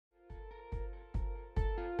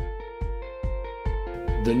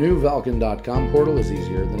The new Valken.com portal is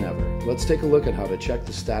easier than ever. Let's take a look at how to check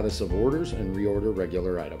the status of orders and reorder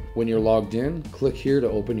regular item. When you're logged in, click here to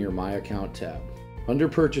open your My Account tab. Under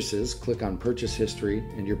Purchases, click on Purchase History,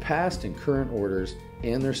 and your past and current orders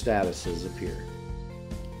and their statuses appear.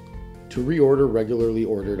 To reorder regularly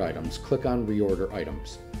ordered items, click on Reorder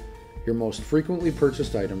Items. Your most frequently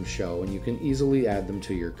purchased items show, and you can easily add them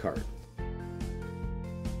to your cart.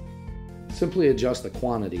 Simply adjust the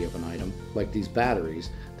quantity of an item, like these batteries,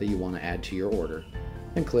 that you want to add to your order,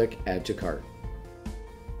 and click Add to Cart.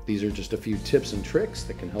 These are just a few tips and tricks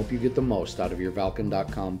that can help you get the most out of your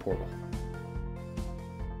Valken.com portal.